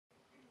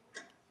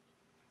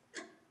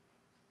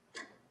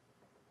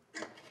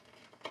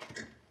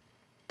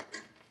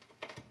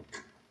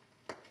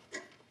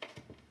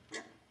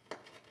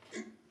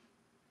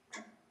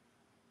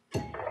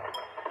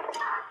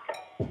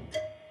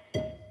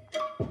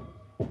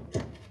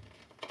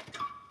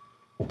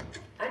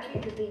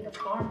dreamed of being a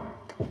farmer.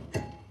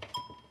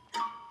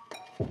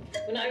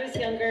 When I was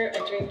younger,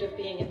 I dreamed of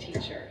being a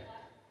teacher.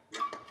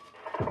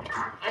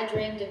 I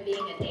dreamed of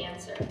being a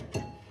dancer.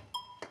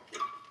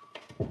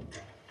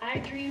 I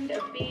dreamed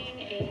of being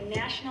a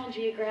National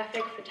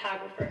Geographic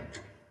photographer.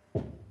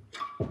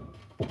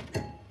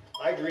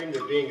 I dreamed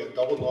of being a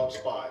double-knock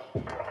spy.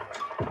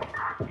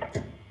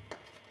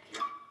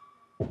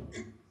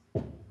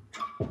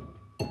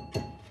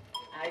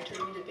 I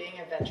dreamed of being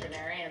a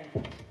veterinarian.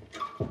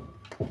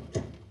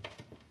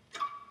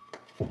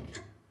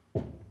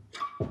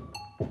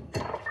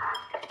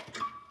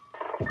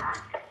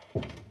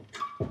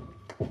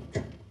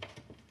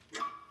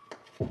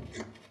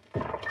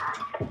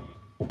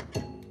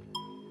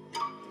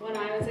 When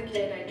I was a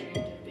kid, I dreamed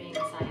of being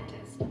a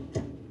scientist.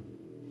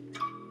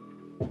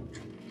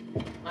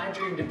 I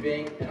dreamed of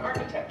being an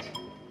architect.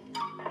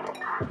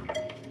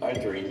 I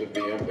dreamed of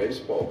being a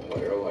baseball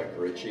player like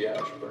Richie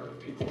Ashburn.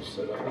 People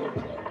said I looked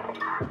like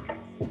him.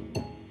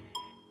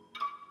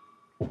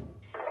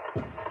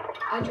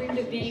 I dreamed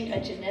of being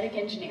a genetic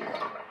engineer.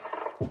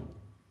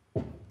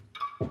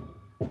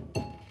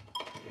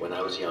 When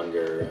I was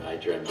younger, I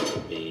dreamt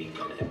of being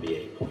an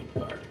NBA point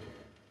guard.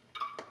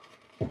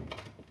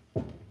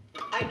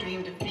 I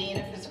dreamed of being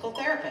a physical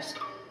therapist.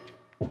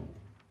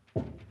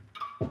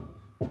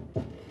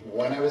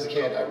 When I was a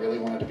kid, I really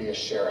wanted to be a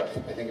sheriff.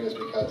 I think it was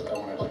because I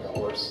wanted like a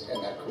horse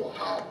and that cool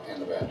hat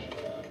and the badge.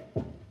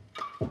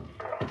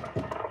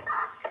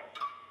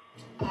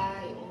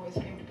 I always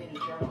dreamed of being a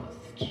journalist.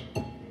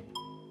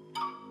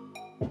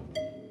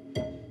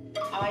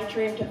 I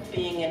dreamed of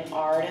being an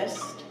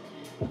artist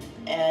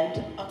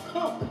and a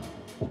cook.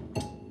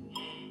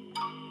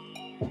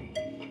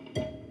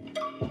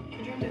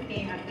 I dreamed of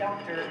being a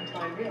doctor until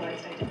I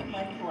realized I didn't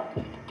like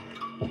blood.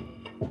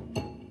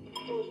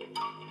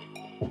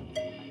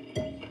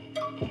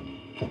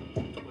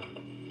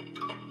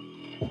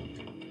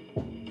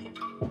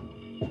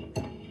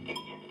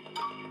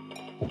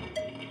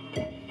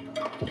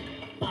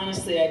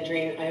 Honestly,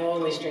 I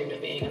always dreamed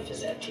of being a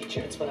phys ed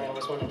teacher. It's what I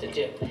always wanted to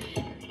do.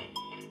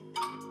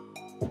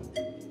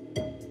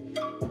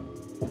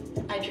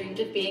 I dreamed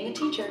of being a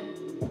teacher.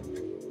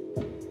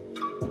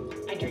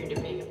 I dreamed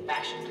of being a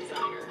fashion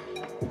designer.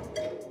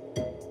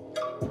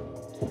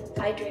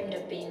 I dreamed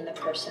of being the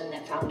person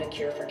that found a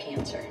cure for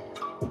cancer.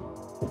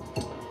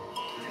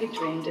 I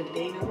dreamed of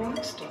being a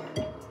rock star.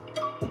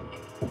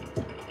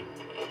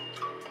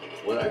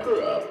 When I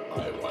grew up,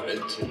 I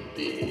wanted to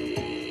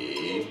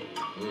be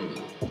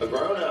a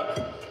grown-up.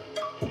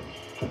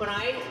 When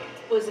I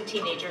was a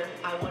teenager,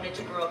 I wanted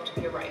to grow up to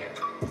be a writer.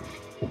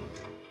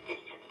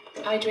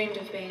 I dreamed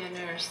of being a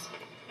nurse.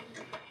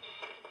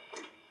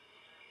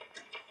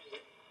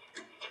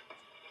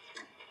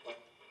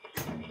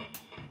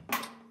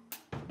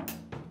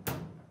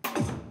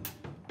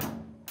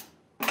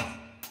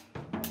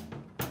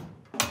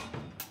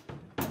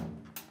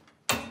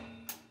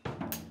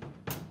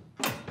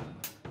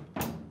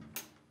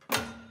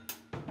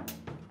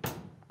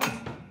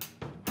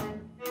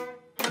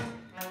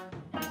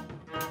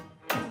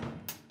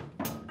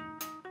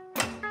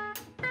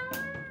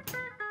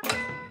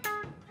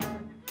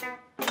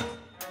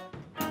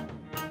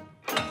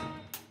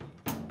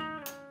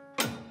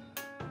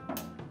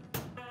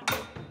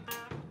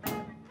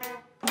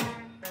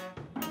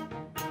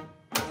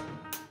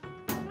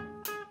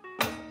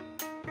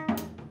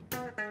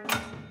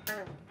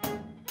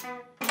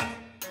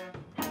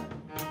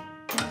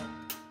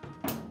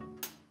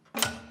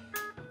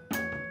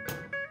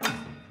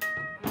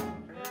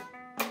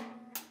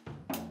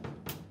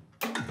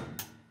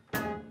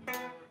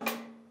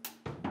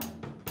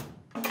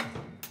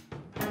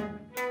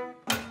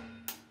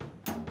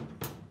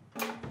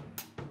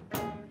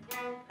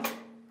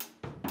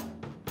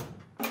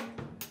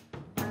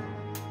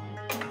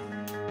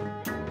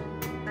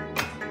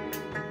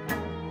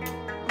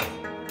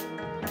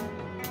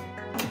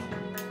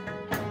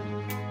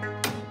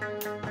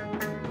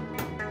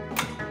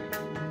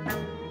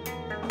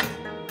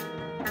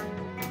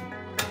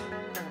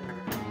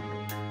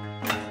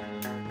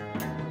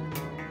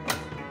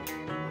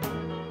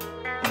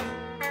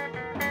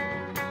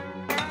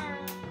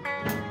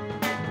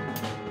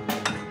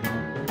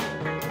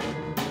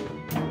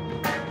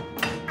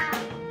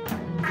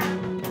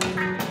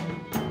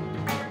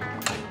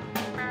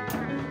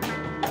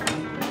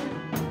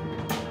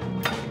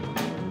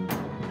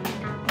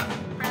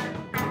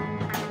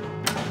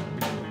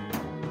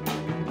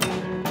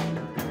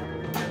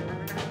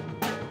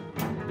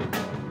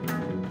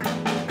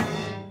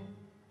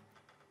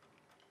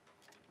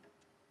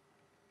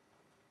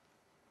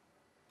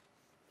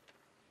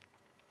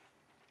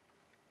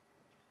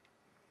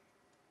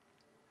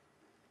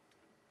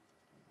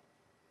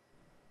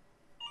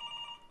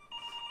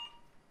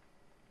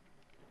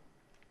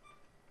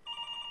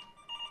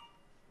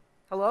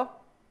 Hello?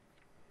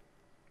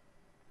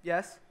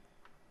 Yes?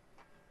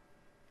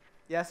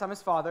 Yes, I'm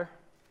his father.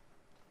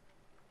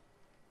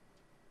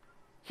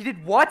 He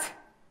did what?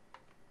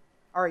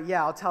 All right,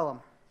 yeah, I'll tell him.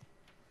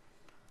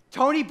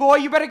 Tony, boy,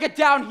 you better get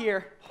down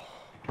here.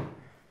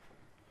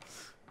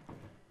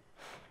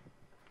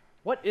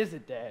 What is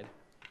it, Dad?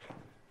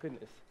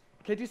 Goodness.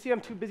 Can't you see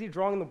I'm too busy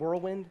drawing the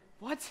whirlwind?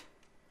 What?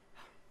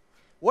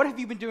 What have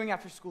you been doing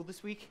after school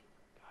this week?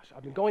 Gosh,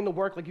 I've been going to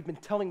work like you've been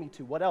telling me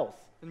to. What else?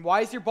 Then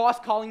why is your boss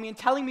calling me and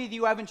telling me that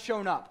you haven't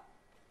shown up?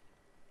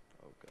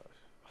 Oh, gosh.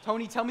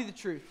 Tony, tell me the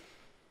truth.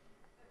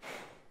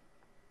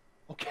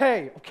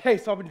 Okay,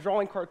 so I've been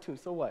drawing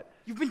cartoons, so what?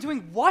 You've been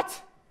doing what?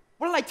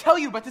 What did I tell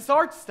you about this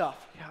art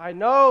stuff? Yeah, I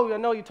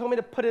know, you told me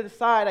to put it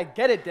aside. I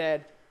get it,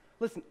 Dad.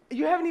 Listen,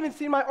 you haven't even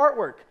seen my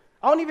artwork.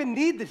 I don't even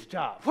need this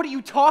job. What are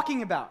you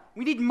talking about?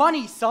 We need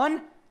money,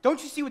 son.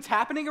 Don't you see what's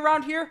happening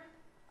around here?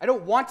 I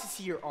don't want to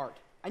see your art.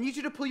 I need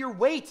you to pull your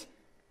weight.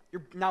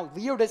 Now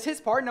Leo does his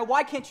part, now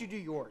why can't you do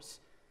yours?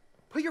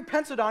 Put your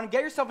pencil down and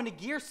get yourself into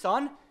gear,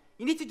 son.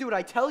 You need to do what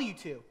I tell you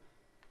to.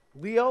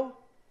 Leo,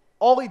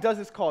 all he does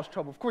is cause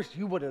trouble. Of course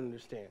you wouldn't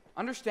understand.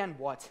 Understand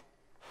what?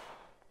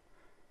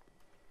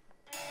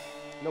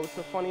 You know what's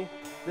so funny?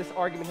 This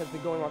argument has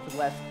been going on for the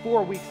last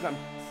 4 weeks and I'm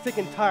sick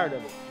and tired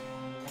of it.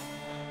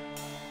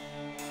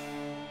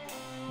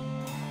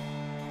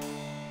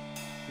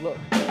 Look,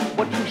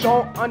 what you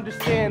don't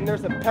understand,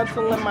 there's a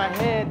pencil in my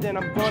hand and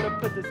I'm gonna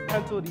put this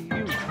pencil to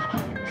use.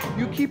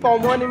 You keep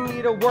on wanting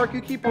me to work, you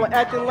keep on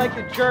acting like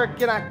a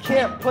jerk, and I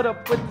can't put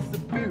up with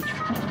this abuse.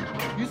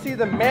 You see,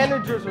 the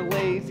managers are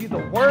lazy, the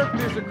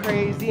workers are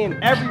crazy,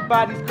 and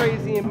everybody's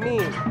crazy and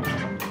mean.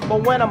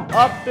 But when I'm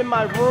up in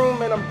my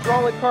room and I'm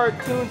drawing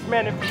cartoons,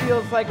 man, it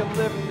feels like I'm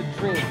living the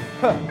dream.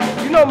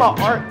 You know my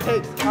art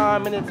takes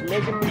time and it's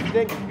making me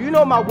think. You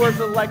know my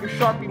words are like a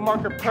Sharpie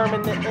marker,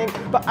 permanent ink.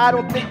 But I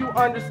don't think you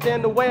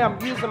understand the way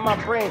I'm using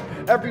my brain.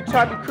 Every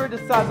time you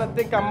criticize, I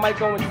think I might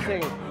go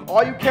insane.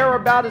 All you care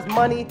about is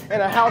money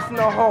and a house and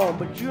a home,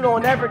 but you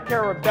don't ever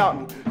care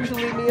about me. You should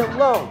leave me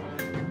alone.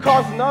 You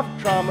cause enough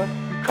trauma,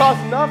 you cause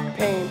enough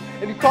pain,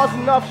 and you cause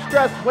enough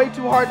stress, way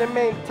too hard to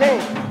maintain.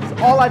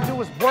 Cause all I do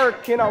is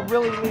work and I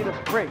really need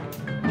a break.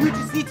 You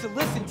just need to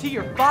listen to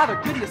your father,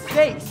 goodness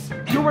sakes.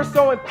 You were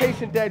so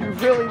impatient, Dad, you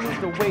really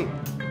need to wait.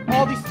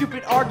 All these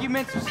stupid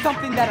arguments are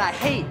something that I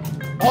hate.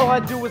 All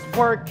I do is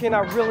work and I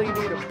really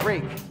need a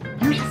break.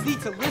 You just need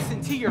to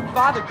listen to your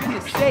father,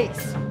 goodness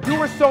sakes. You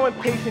were so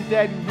impatient,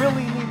 Dad, you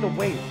really need to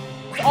wait.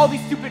 All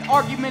these stupid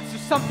arguments are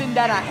something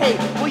that I hate.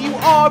 Well, you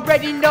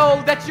already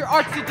know that your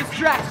art's a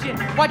distraction.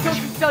 Why don't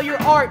you sell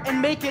your art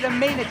and make it a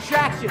main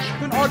attraction?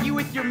 Don't argue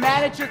with your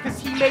manager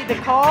cause he made the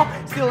call.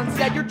 Still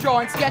instead you're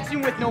drawing,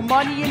 sketching with no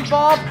money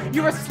involved.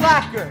 You're a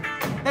slacker.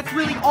 That's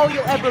really all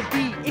you'll ever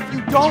be. If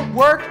you don't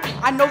work,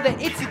 I know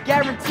that it's a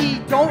guarantee.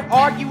 Don't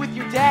argue with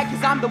your dad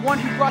cause I'm the one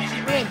who brought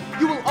you in.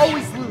 You will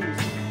always lose.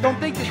 Don't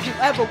think that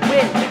you'll ever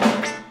win.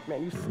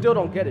 Man, you still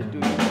don't get it, do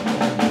you?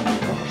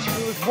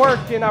 It was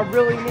work and I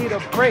really need a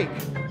break.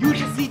 You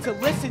just need to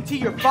listen to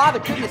your father,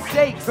 goodness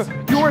sakes.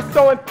 You were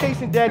so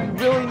impatient, Dad, you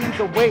really need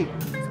to wait.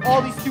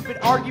 All these stupid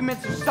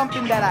arguments are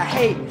something that I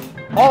hate.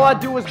 All I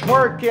do is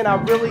work and I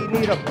really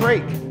need a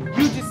break.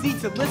 You just need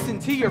to listen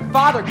to your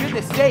father,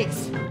 goodness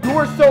sakes. You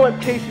were so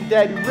impatient,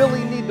 Dad, you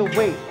really need to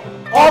wait.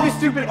 All these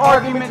stupid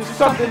arguments are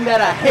something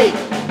that I hate.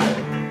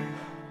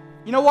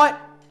 You know what?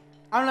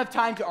 I don't have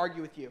time to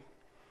argue with you.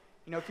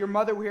 You know, if your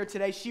mother were here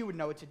today, she would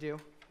know what to do.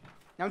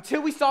 Now,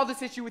 until we solve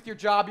this issue with your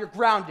job, you're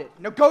grounded.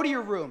 Now, go to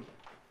your room.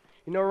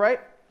 You know, right?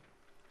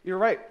 You're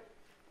right.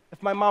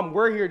 If my mom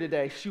were here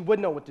today, she would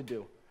know what to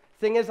do.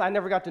 Thing is, I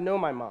never got to know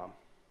my mom.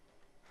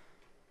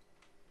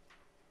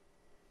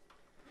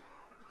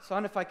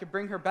 Son, if I could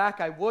bring her back,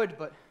 I would,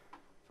 but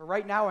for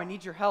right now, I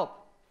need your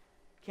help.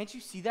 Can't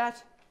you see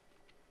that?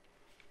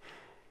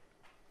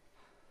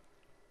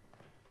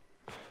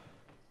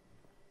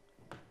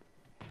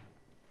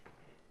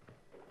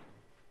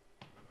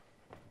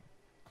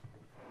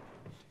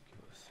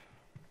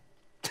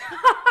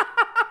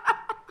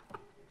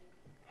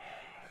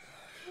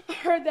 I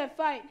heard that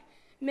fight.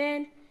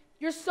 Man,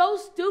 you're so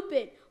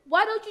stupid.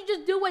 Why don't you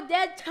just do what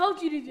Dad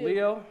tells you to do?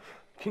 Leo,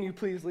 can you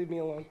please leave me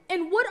alone?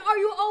 And what are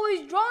you always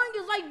drawing?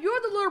 It's like you're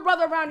the little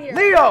brother around here.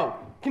 Leo,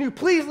 can you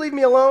please leave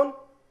me alone?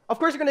 Of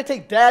course you're going to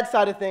take Dad's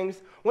side of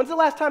things. When's the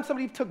last time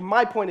somebody took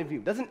my point of view?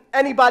 Doesn't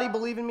anybody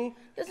believe in me?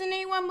 Doesn't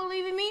anyone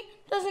believe in me?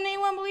 Doesn't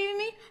anyone believe in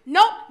me?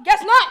 Nope,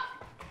 guess not.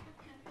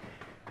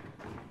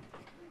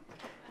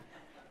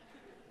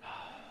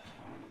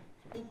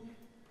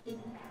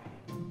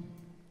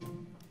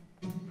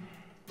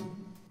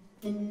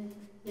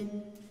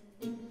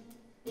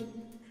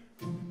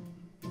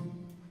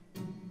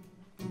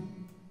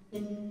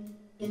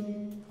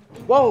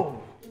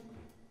 Whoa!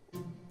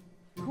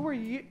 Who are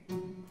you?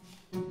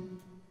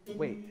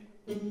 Wait,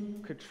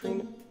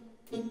 Katrina?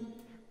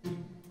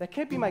 That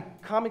can't be my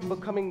comic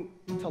book coming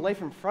to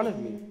life in front of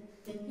me.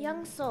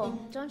 Young soul,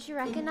 don't you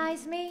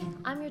recognize me?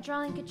 I'm your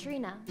drawing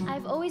Katrina.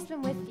 I've always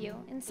been with you,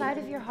 inside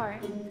of your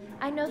heart.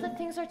 I know that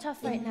things are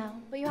tough right now,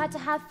 but you had to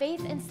have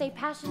faith and stay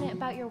passionate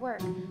about your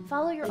work.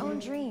 Follow your own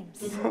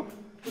dreams.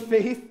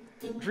 Faith?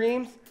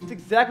 Dreams? It's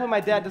exactly what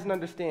my dad doesn't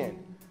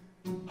understand.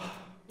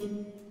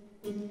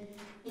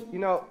 You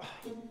know,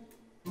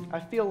 I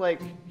feel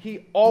like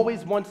he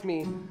always wants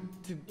me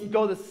to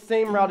go the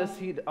same route as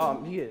he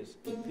is.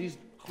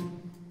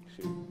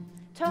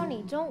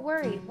 Tony, don't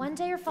worry. One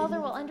day your father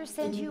will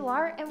understand who you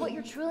are and what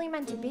you're truly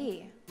meant to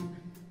be.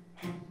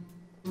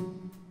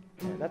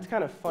 Man, that's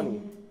kind of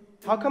funny.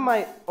 How come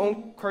my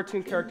own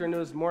cartoon character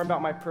knows more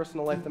about my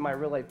personal life than my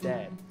real-life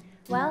dad?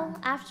 Well,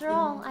 after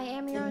all, I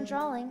am your own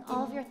drawing.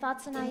 All of your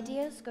thoughts and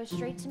ideas go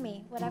straight to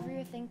me, whatever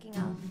you're thinking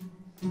of.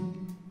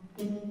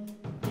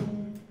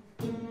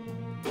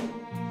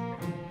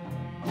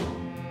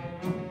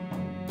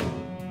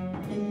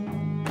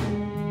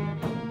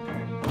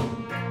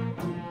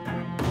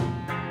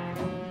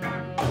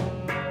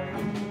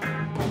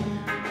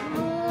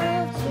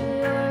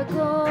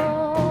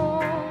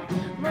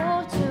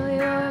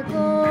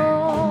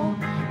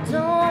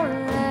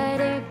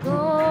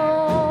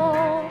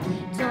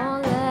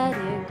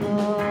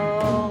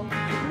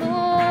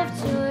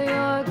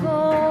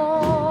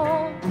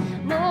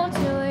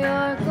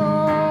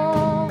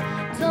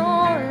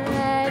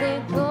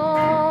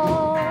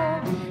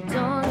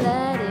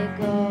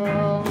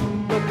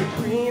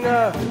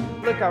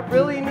 I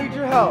really need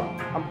your help.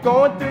 I'm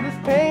going through this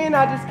pain,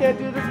 I just can't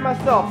do this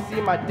myself.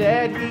 See, my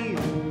dad, he's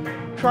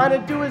trying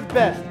to do his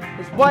best.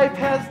 His wife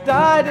has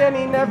died and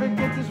he never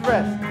gets his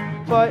rest.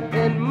 But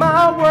in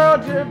my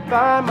world, you're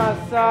by my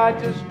side.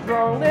 Just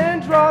draw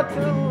and draw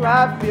till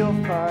I feel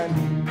fine.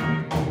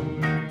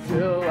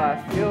 Till I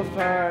feel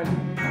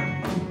fine.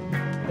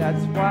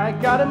 That's why I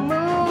gotta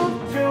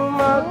move to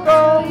my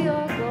goal.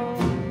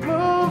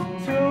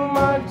 Move to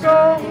my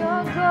goal.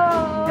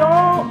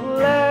 Don't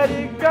let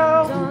it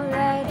go. Don't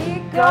let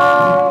it go.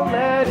 Don't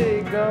let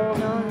it go.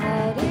 Don't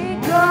let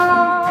it go.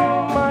 Move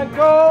to my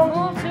goal.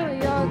 Move to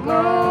your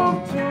goal.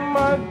 Move to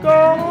my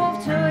goal. Move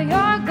to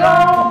your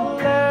goal. Don't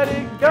let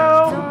it go.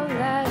 Don't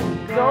let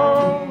it go.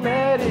 Don't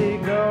let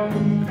it go.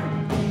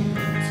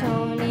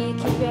 Tony,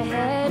 keep your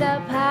head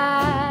up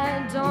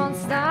high. Don't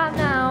stop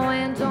now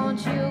and don't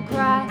you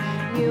cry.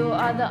 You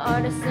are the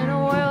artist in a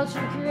world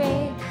you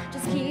create.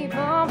 Just keep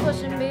on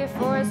pushing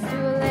before it's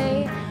too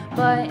late.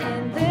 But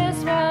in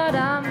this world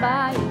I'm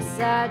by your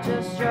side.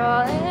 Just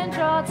draw and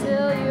draw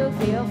till you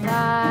feel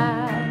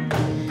fine.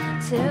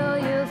 Till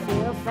you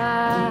feel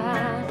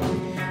fine.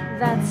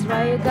 That's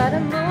why you gotta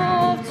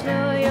move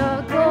to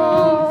your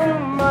goal. To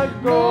my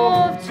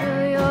goal. Move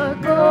to your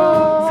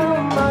goal. To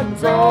my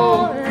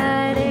goal. Don't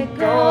let it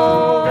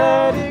go. Don't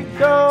let it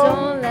go.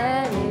 Don't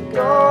let it go.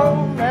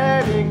 Don't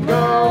let it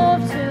go.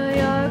 Move to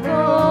your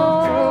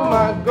goal. To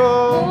my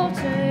goal. Move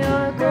to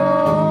your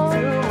goal.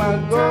 To my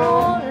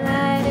goal.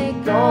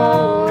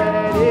 Don't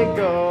let it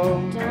go.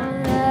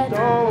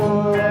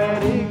 Don't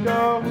let it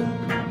go.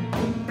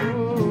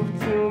 Move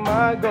to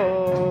my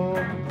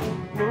goal.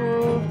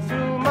 Move to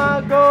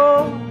my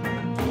goal.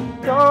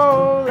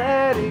 Don't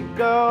let it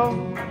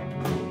go.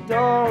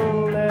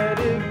 Don't let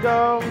it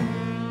go.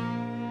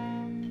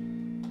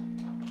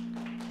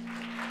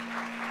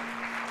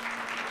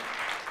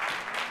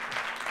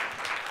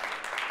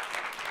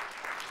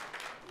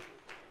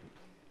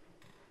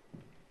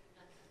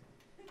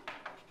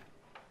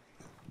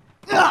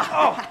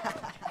 Oh.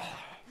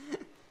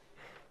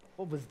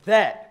 What was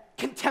that?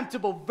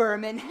 Contemptible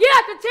vermin.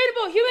 Yeah,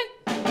 contemptible human.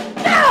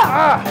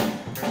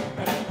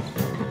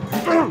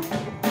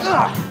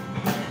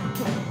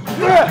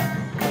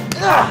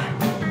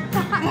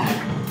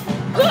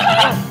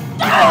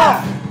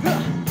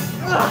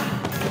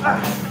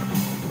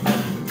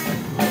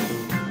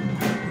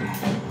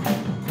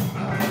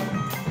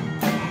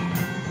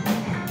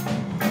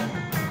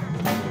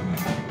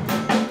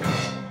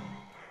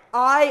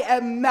 I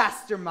am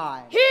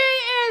Mastermind. He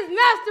is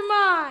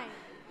Mastermind.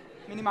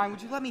 Minimind,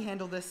 would you let me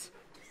handle this?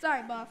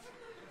 Sorry, boss.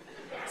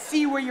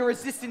 See where your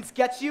resistance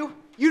gets you?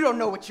 You don't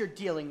know what you're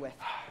dealing with.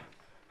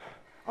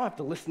 I don't have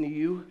to listen to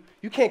you.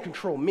 You can't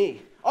control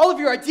me. All of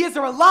your ideas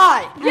are a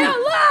lie. You're a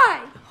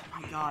lie.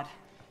 Oh my God.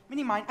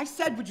 Minimind, I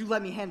said would you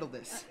let me handle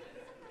this?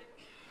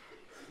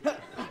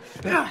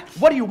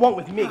 What do you want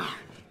with me?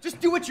 Just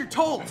do what you're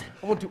told.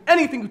 I won't do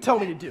anything you tell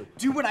me to do.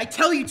 Do what I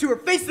tell you to or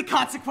face the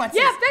consequences.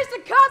 Yeah, face the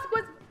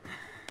consequences.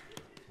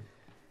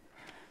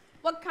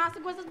 What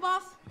consequences,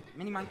 boss?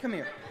 Minimind, come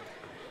here.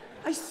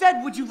 I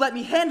said, would you let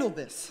me handle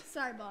this?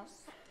 Sorry, boss.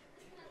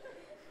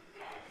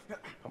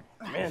 Oh,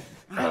 man.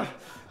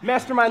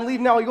 Mastermind, leave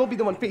now. You'll be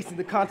the one facing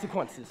the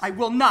consequences. I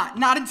will not.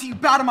 Not until you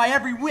bow to my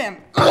every whim.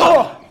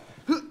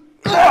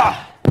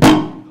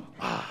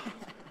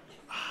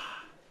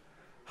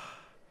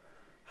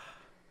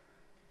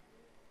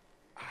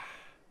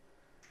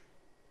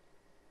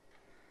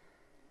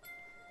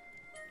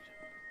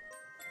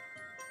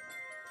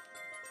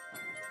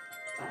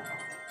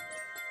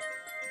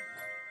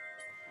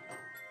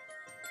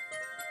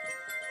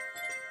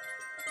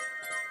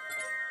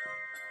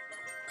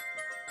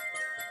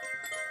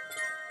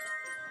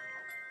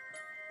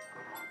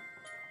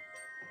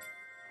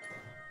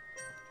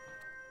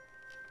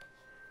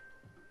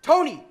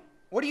 Tony,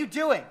 what are you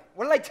doing?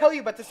 What did I tell you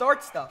about this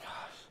art stuff?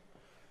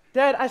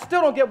 Dad, I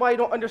still don't get why you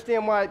don't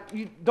understand why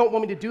you don't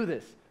want me to do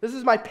this. This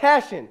is my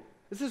passion.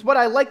 This is what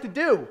I like to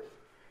do.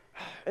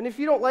 And if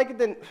you don't like it,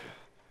 then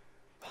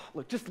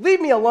look, just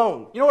leave me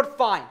alone. You know what?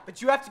 Fine,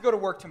 but you have to go to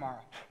work tomorrow.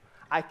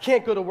 I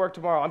can't go to work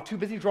tomorrow. I'm too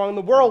busy drawing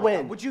the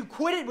whirlwind. Would you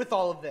quit it with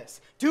all of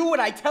this? Do what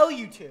I tell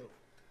you to.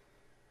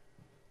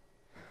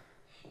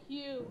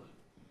 You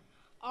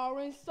are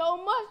in so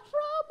much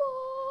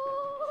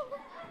trouble.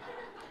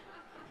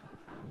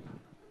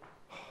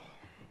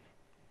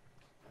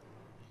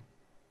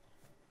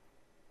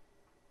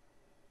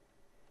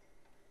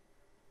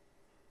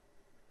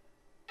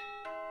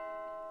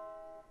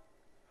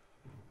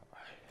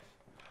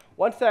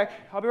 One sec,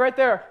 I'll be right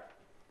there.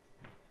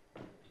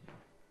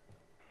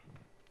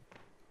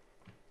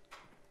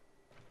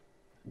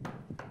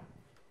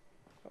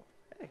 Oh,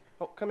 hey,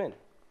 oh, come in.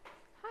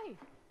 Hi,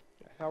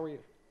 How are you?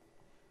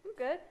 I'm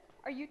good.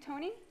 Are you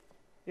Tony?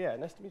 Yeah,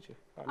 nice to meet you.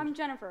 I'm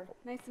Jennifer.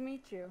 Nice to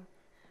meet you.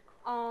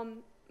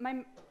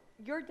 Apparently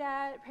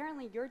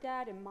your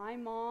dad and my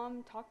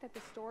mom talked at the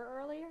store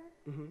earlier.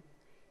 Mm-hmm.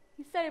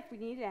 He said if we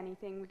needed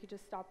anything, we could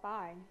just stop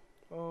by.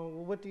 Oh,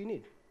 well, what do you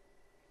need?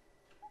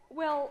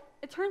 Well,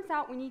 it turns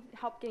out we need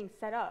help getting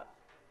set up.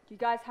 Do you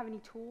guys have any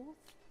tools?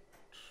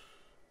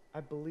 I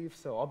believe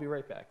so. I'll be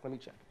right back. Let me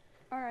check.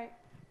 All right.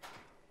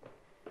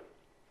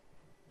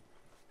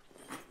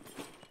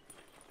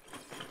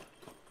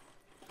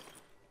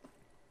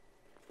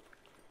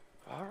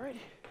 Alrighty.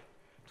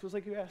 Tools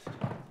like you asked.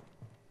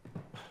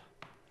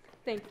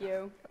 Thank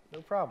you.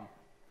 No problem.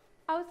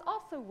 I was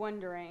also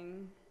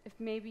wondering if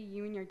maybe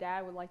you and your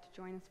dad would like to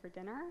join us for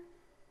dinner?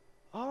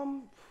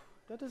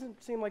 That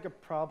doesn't seem like a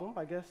problem.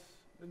 I guess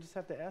I just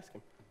have to ask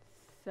him.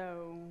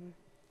 So,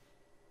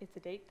 it's a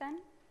date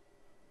then?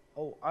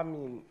 Oh, I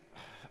mean,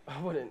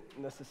 I wouldn't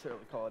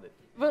necessarily call it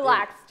a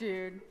Relax,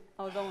 dude.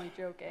 I was only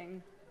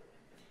joking.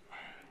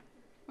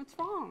 What's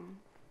wrong?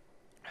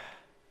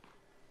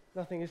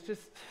 Nothing. It's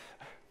just,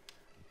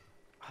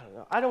 I don't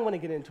know. I don't want to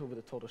get into it with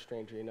a total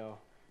stranger, you know.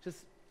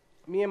 Just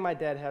me and my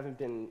dad haven't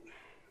been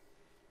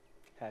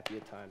happy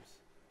at times.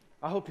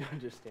 I hope you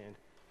understand.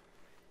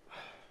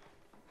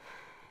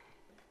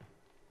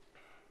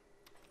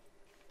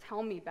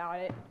 Tell me about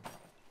it.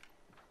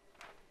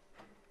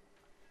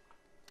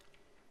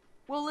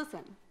 Well,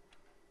 listen.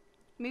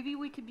 Maybe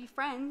we could be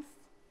friends,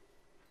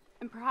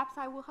 and perhaps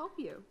I will help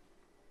you.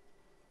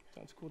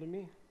 Sounds cool to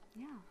me.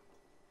 Yeah.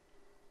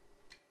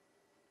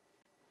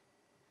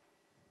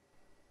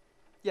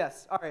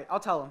 Yes, all right, I'll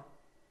tell him.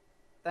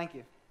 Thank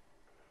you.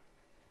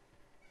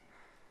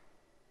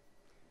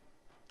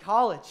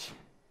 College.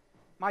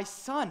 My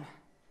son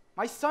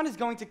is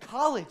going to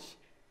college.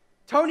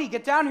 Tony,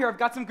 get down here. I've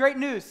got some great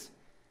news.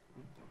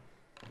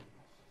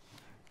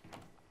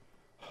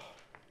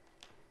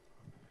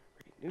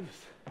 Great news.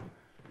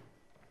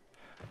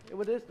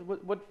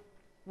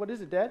 What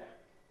is it, Dad?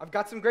 I've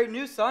got some great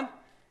news, son.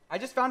 I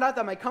just found out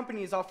that my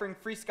company is offering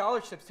free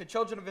scholarships to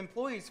children of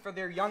employees for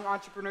their Young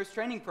Entrepreneurs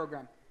Training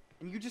Program,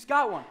 and you just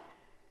got one.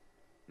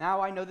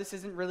 Now, I know this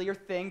isn't really your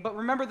thing, but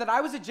remember that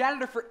I was a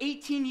janitor for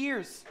 18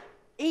 years.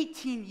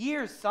 18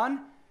 years,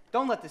 son.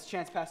 Don't let this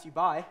chance pass you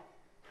by.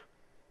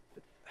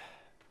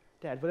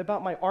 Dad, what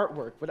about my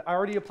artwork? I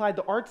already applied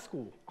to art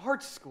school.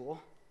 Art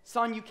school?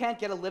 Son, you can't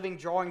get a living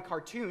drawing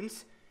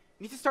cartoons.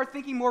 You need to start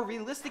thinking more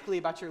realistically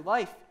about your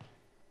life.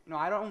 You know,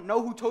 I don't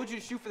know who told you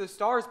to shoot for the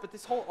stars, but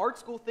this whole art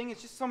school thing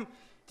is just some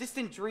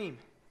distant dream.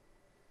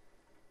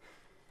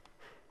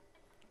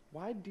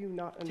 Why do you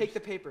not understand? Take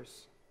the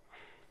papers.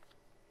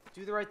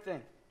 Do the right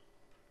thing.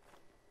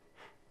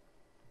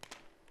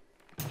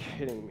 You're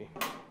kidding me.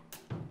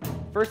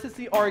 First it's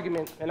the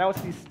argument, and now it's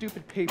these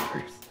stupid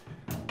papers.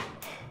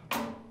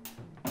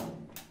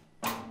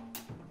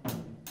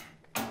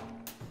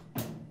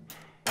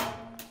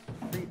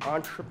 Free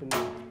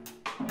entrepreneur.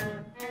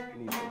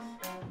 Need this.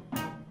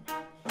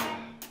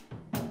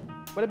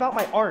 What about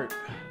my art?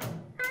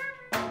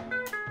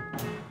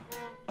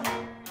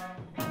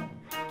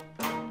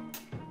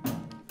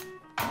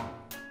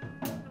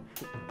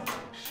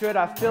 Should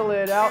I fill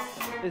it out?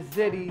 Is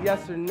it a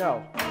yes or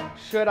no?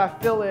 Should I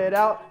fill it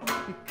out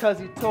because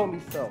he told me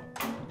so?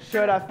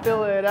 Should I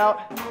fill it out?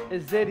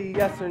 Is it a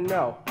yes or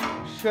no?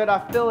 Should I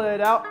fill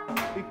it out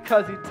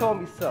because he told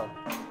me so?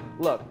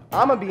 Look,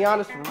 I'm gonna be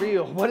honest for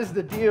real. What is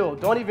the deal?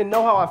 Don't even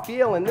know how I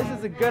feel, and this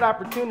is a good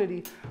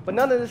opportunity, but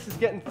none of this is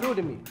getting through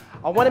to me.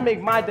 I want to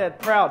make my dad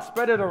proud,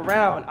 spread it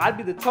around. I'd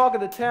be the talk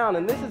of the town,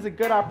 and this is a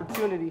good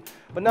opportunity,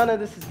 but none of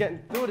this is getting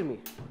through to me.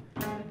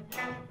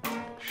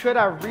 Should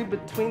I read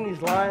between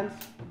these lines?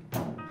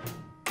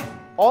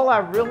 All I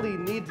really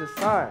need is a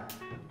sign.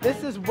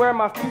 This is where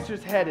my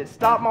future's headed.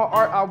 Stop my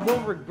art, I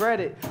will regret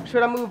it.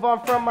 Should I move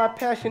on from my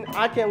passion?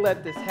 I can't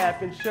let this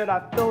happen. Should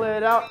I fill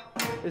it out?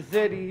 Is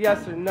it a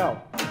yes or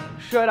no?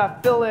 Should I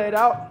fill it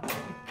out?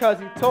 Because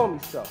he told me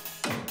so.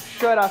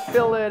 Should I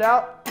fill it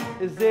out?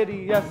 Is it a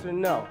yes or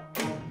no?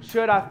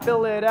 Should I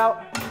fill it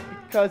out?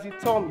 Because he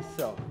told me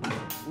so.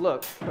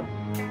 Look,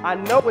 I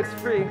know it's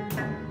free.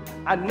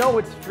 I know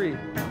it's free.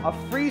 A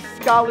free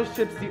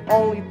scholarship's the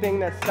only thing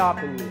that's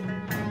stopping me.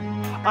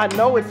 I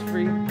know it's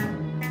free.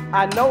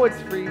 I know it's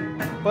free.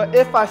 But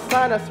if I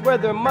sign, I swear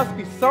there must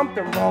be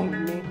something wrong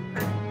with me.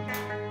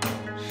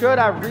 Should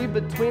I read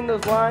between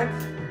those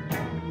lines?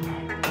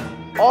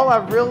 All I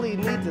really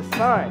need is a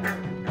sign.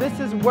 This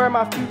is where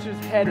my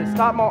future's headed.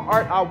 Stop my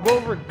art, I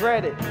will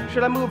regret it.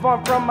 Should I move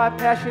on from my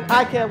passion?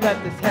 I can't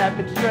let this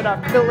happen. Should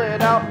I fill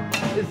it out?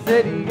 Is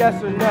it a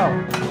yes or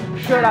no?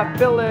 Should I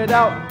fill it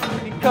out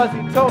because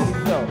he told me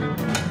so?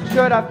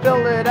 Should I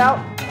fill it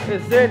out?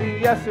 Is it a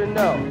yes or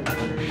no?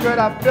 Should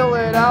I fill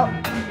it out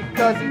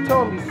because he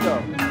told me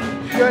so?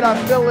 Should I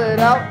fill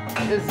it out?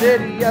 Is it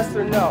a yes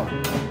or no?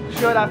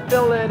 Should I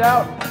fill it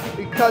out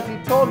because he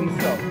told me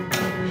so?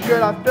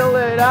 Should I fill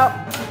it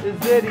out? Is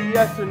it a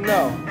yes or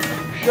no?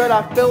 Should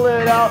I fill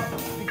it out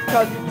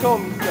because he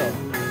told me so?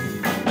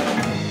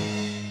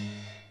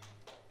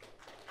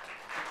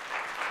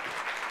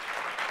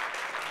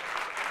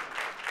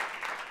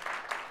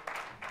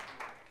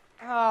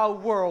 Ah,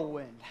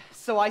 Whirlwind.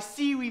 So I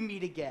see we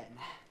meet again.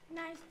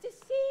 Nice to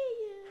see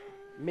you.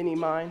 Mini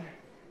mind,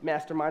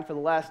 mastermind for the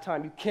last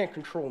time. You can't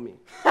control me.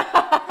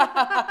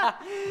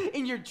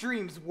 In your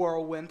dreams,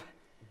 Whirlwind.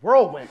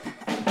 Whirlwind.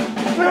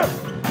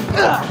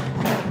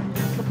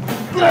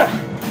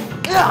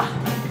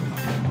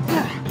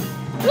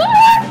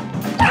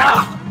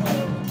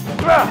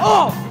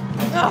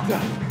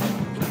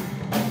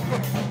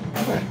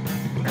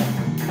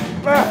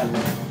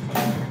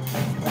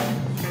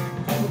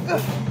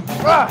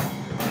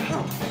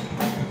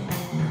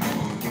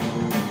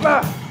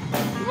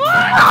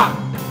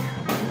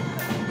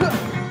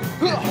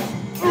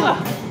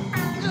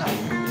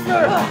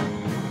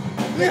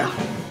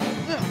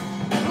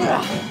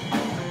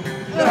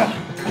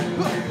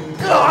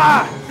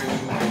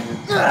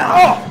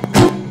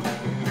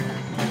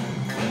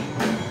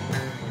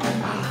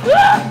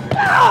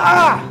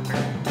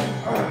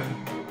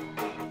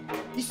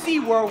 You see,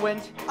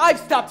 Whirlwind, I've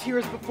stopped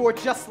heroes before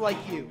just like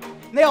you.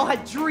 And they all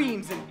had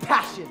dreams and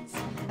passions.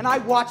 And I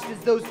watched as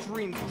those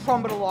dreams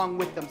crumbled along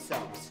with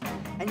themselves.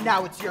 And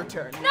now it's your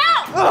turn.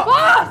 No!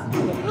 Boss!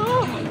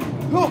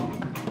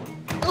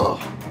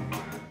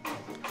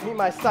 Meet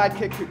my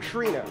sidekick,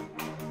 Katrina.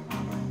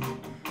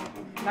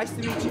 Nice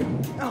to meet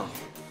you.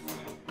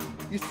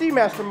 You see,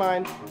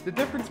 Mastermind, the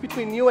difference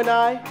between you and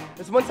I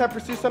is once I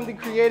pursue something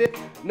creative,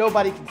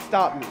 nobody can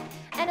stop me.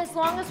 And as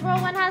long as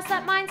Whirlwind has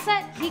that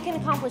mindset, he can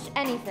accomplish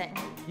anything.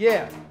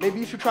 Yeah, maybe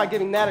you should try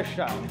giving that a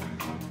shot.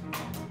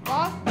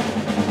 Boss?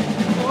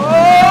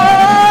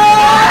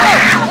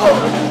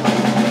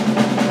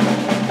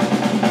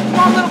 Come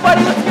on, little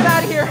buddy, let's get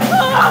out of here.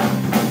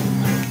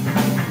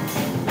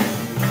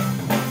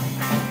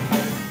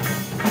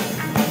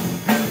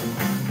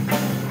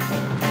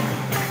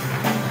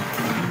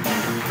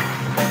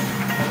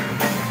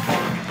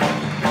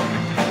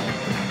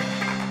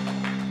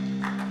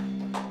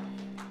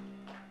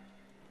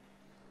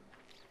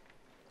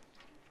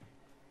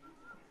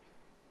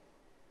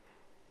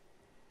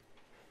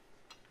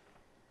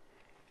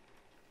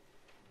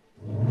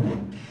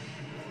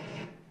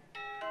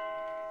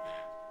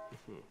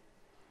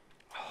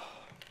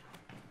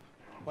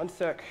 One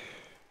sec.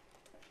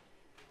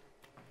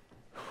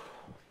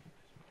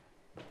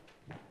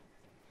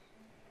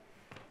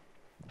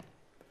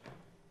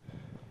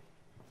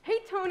 Hey,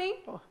 Tony.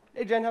 Oh,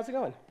 hey, Jen, how's it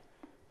going?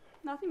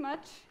 Nothing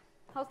much.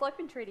 How's life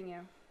been treating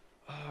you?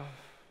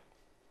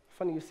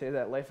 Funny you say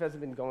that. Life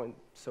hasn't been going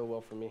so well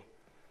for me.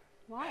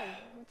 Why?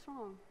 What's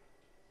wrong?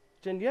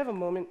 Jen, do you have a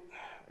moment?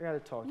 I gotta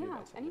talk to you Yeah,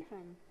 about something.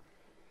 anything.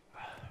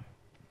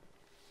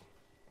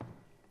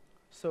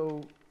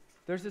 So,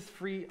 there's this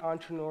free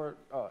entrepreneur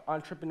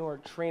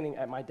training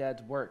at my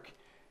dad's work,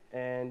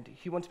 and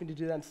he wants me to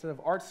do that instead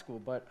of art school,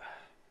 but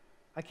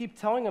I keep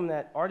telling him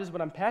that art is what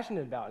I'm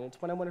passionate about, and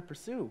it's what I want to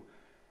pursue,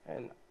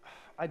 and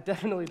I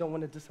definitely don't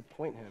want to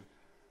disappoint him.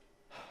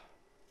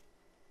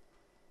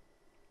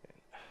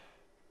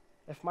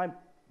 If my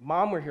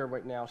mom were here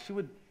right now, she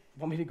would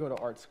want me to go to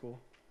art school,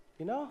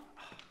 you know?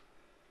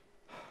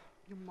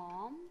 Your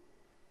mom?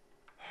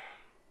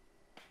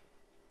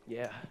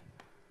 Yeah.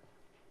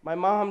 My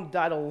mom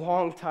died a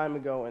long time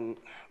ago, and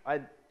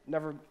I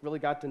never really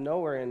got to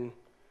know her, and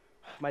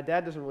my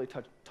dad doesn't really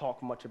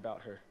talk much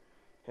about her.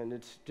 And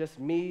it's just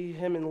me,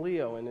 him, and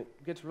Leo, and it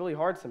gets really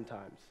hard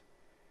sometimes.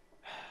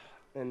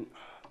 And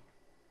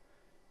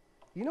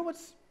you know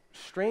what's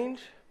strange?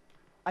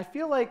 I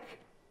feel like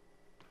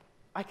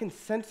I can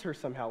sense her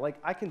somehow, like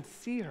I can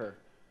see her.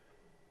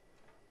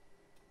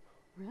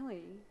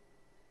 Really?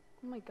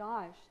 Oh my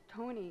gosh,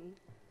 Tony.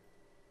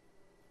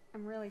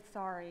 I'm really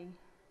sorry.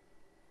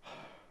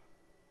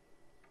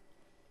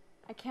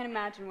 I can't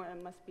imagine what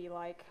it must be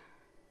like.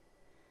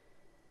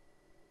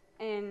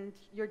 And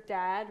your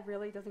dad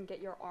really doesn't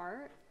get your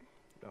art?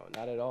 No,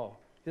 not at all.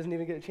 He doesn't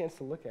even get a chance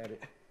to look at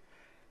it.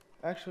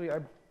 Actually, I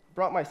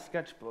brought my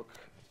sketchbook.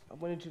 I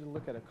wanted you to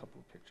look at a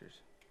couple of pictures.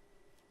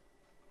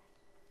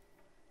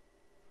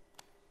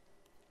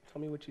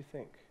 Tell me what you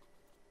think.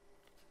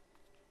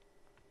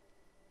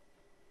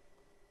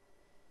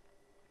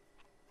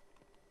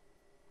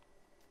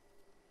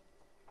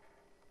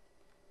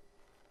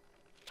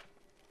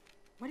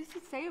 What does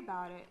he say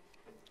about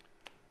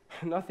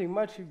it? Nothing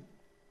much. He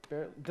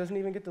doesn't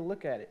even get to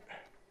look at it.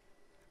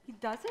 He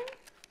doesn't?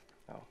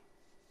 No.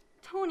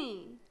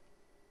 Tony,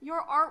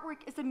 your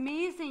artwork is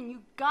amazing.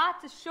 You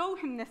got to show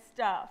him this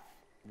stuff.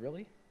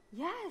 Really?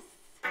 Yes.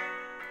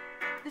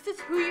 This is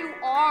who you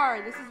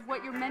are. This is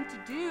what you're meant to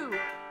do.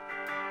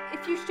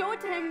 If you show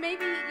it to him,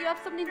 maybe you have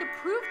something to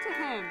prove to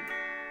him.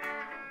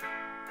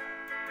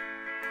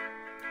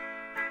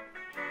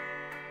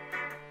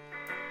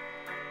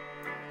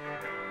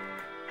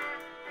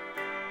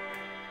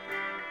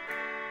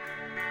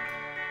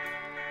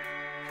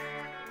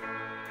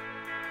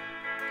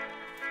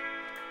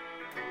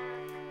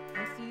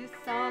 I see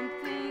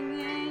something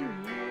in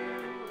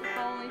you, if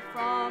only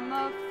from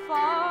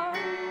afar.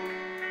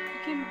 You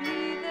can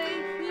be the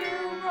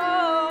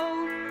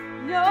hero,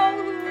 know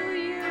who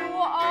you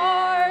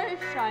are.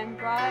 Shine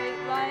bright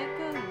like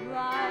a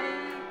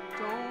light,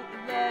 don't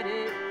let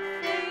it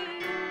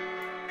fade.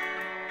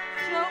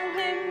 Show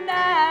him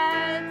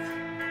that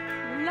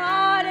you're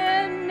not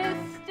a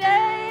mistake,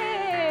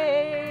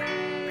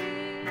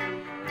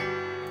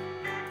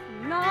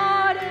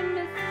 not a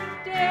mistake.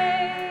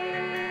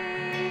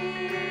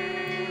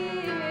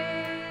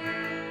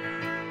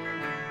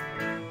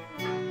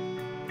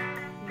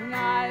 When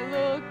I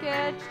look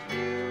at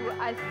you,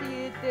 I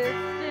see a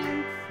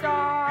distant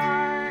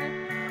star.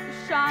 You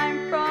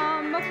shine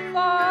from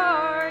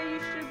afar. You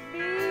should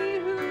be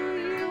who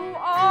you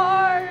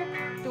are.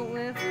 Don't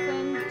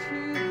listen to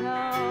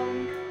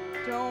them.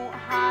 Don't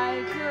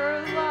hide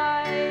your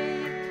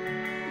light.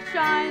 You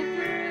shine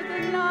through the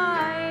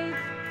night.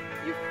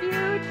 Your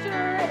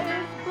future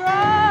is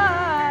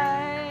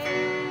bright.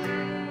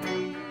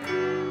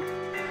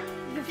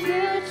 Your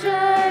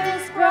future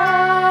is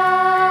bright.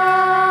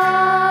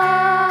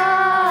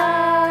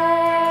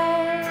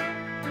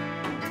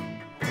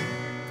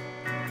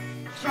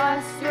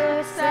 Trust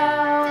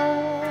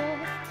yourself,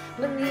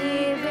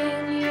 believe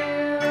in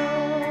you,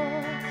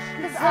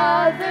 'cause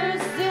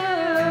others do.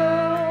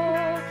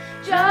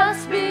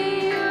 Just be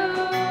you.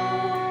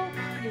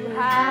 You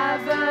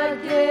have a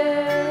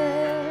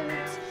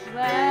gift,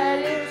 let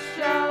it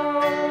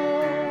show.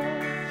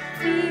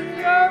 Speak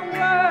your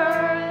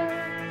worth,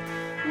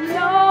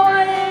 know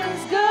it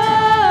is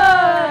good.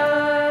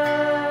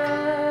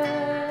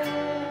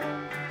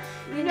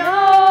 You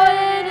know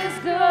it is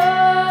good.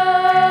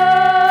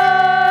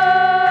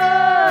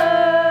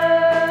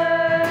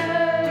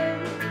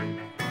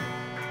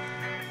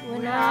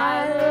 When I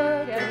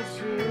look at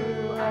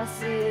you, I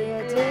see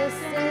a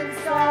distant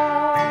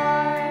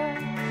star.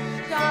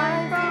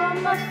 Shine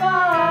from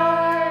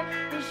afar.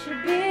 You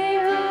should be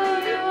who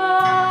you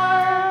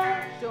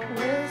are. Don't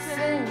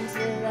listen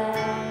to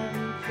them.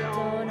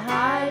 Don't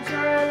hide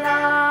your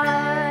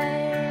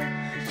light.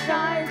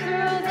 Shine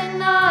through the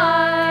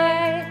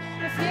night.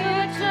 The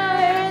future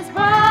is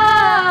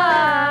bright.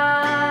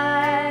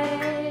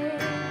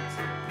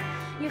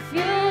 Your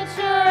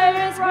future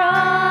is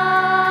bright.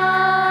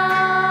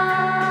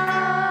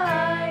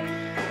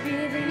 Be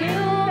the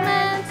you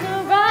meant to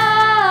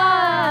rise.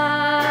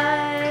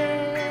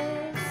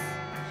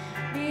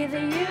 Be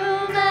the you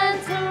meant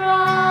to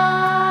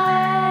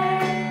rise.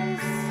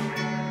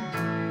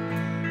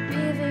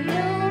 Be the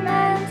you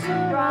meant to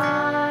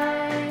rise.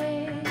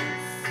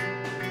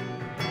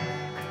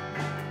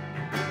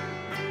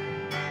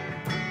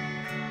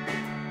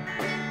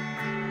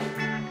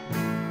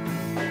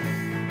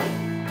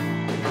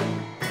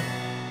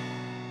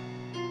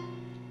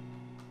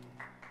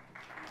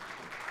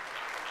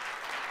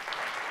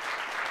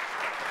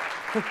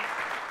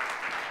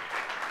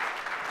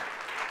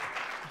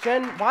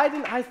 Jen, why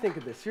didn't I think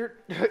of this? You're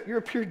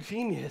a pure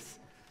genius.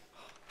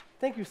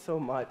 Thank you so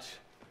much.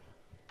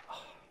 All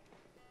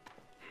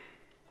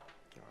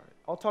right.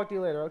 I'll talk to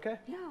you later, okay?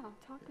 Yeah, I'll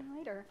talk to you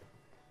later.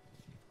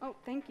 Oh,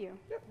 thank you.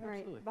 Yep, All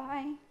absolutely. right,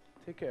 bye.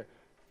 Take care.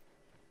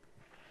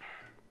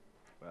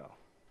 Well,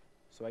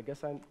 so I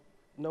guess I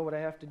know what I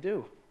have to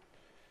do.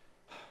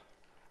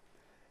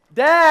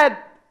 Dad!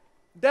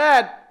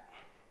 Dad!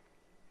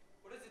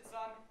 What is it,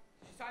 son?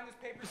 Did you sign those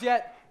papers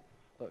yet?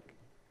 Look,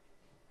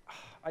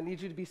 I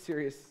need you to be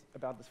serious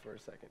about this for a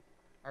second.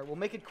 All right, we'll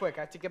make it quick.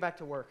 I have to get back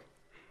to work.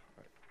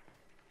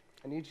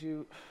 I need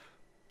you.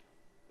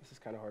 This is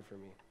kind of hard for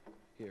me.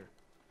 Here.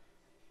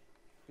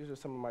 These are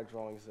some of my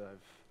drawings that I've.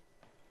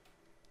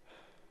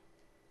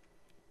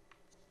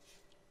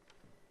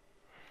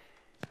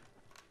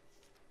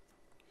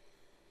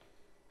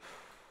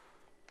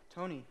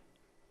 Tony,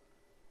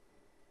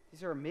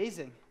 these are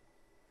amazing.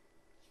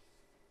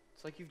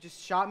 It's like you've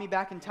just shot me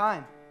back in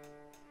time.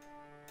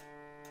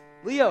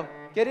 Leo,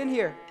 get in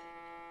here.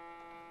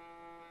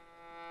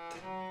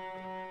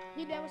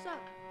 Hey, Dad, what's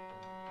up?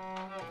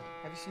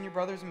 Have you seen your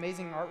brother's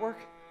amazing artwork?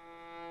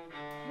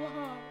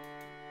 Whoa.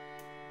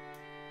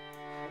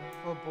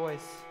 Oh,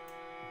 boys.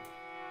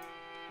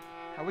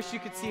 I wish you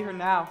could see her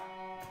now.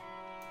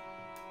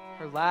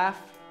 Her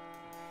laugh,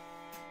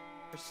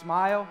 her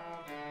smile,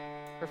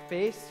 her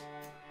face.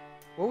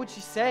 What would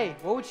she say?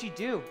 What would she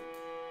do?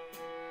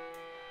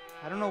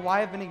 I don't know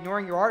why I've been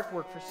ignoring your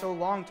artwork for so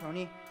long,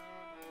 Tony.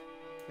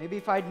 Maybe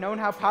if I'd known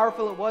how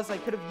powerful it was, I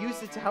could have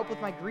used it to help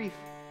with my grief.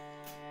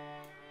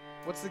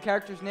 What's the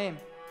character's name?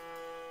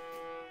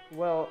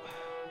 Well,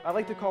 I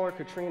like to call her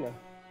Katrina.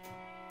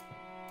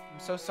 I'm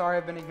so sorry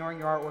I've been ignoring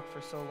your artwork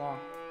for so long.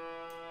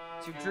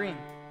 It's your dream.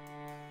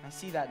 I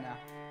see that now.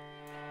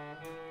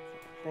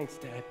 Thanks,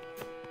 Dad.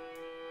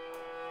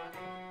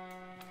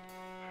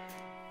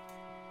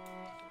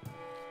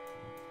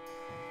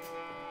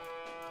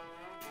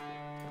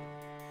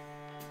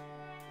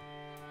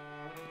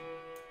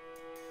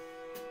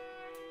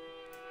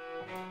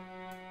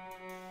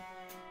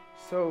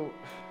 So,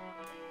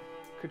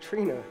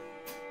 Katrina,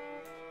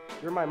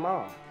 you're my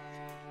mom.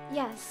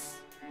 Yes,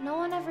 no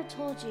one ever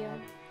told you.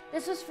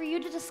 This was for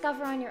you to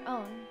discover on your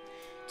own.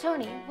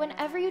 Tony,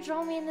 whenever you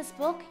draw me in this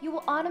book, you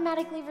will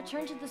automatically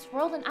return to this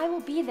world and I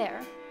will be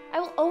there. I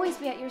will always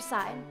be at your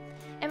side.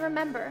 And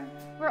remember,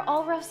 we're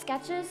all rough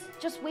sketches,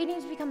 just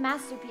waiting to become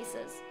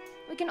masterpieces.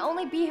 We can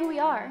only be who we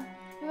are.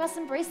 We must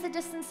embrace the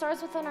distant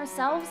stars within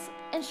ourselves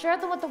and share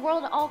them with the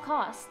world at all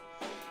costs.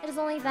 It is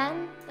only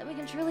then that we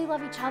can truly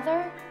love each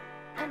other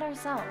and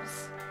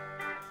ourselves.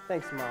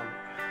 Thanks, Mom.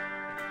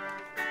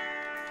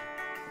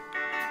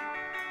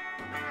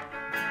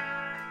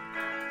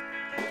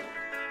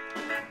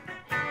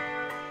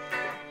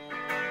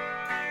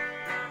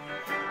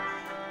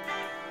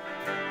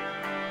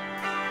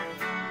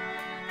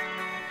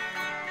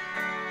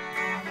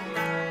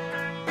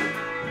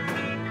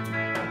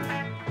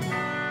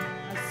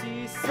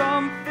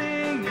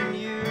 Something in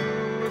you,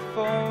 if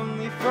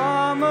only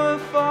from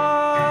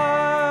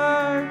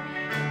afar.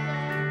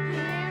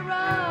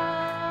 Hero,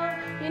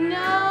 you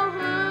know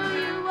who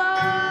you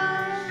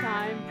are.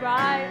 Shine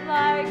bright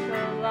like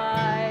a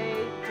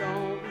light,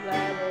 don't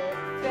let it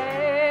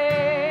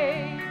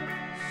fade.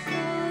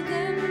 Show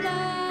them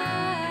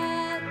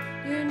that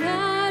you're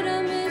not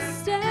a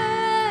mistake.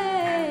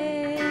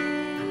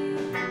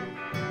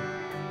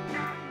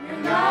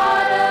 You're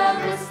not a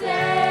mistake.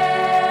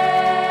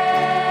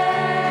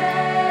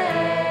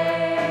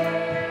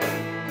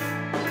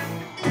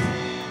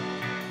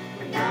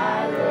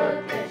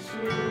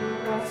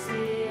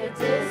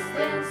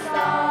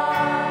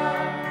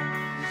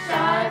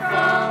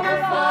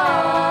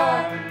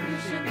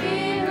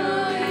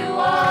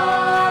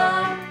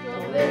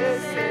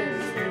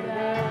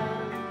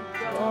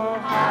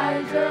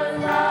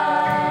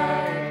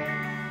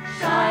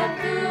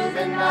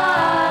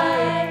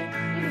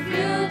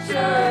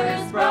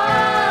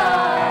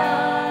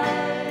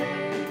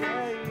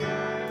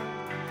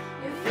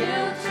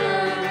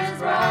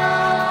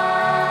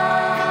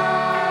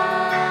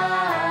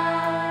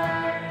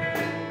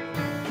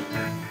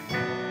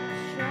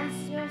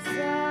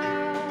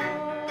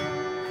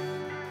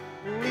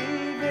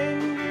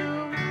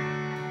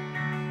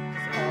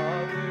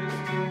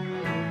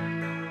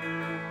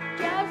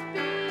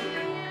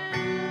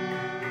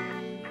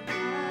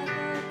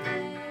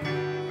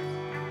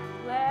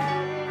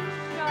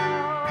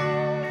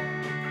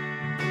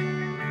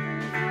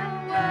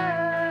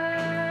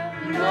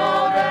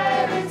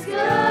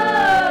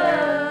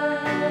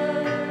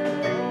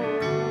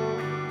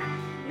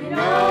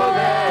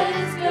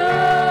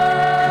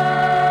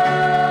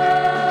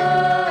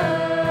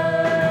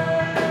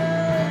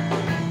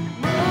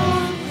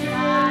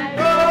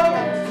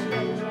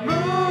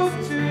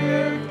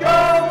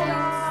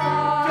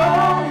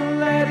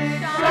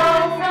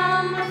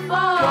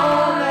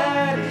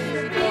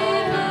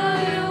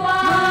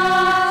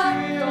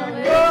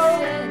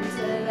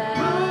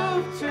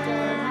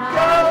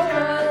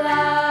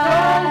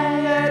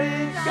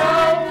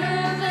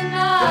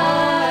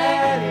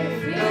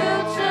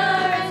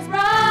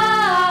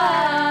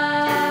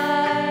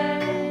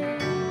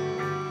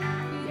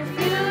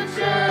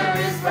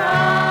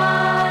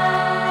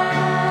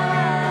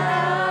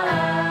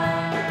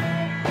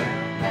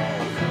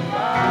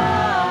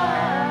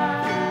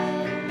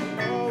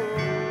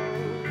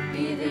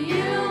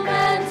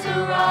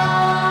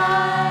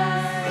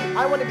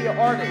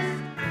 Artist.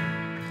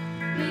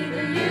 Be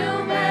the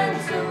human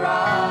to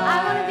rise. I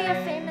want to be a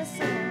famous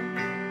singer.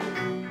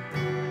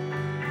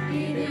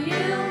 Be the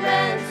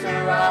human to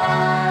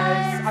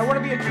rise. I want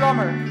to be a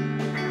drummer.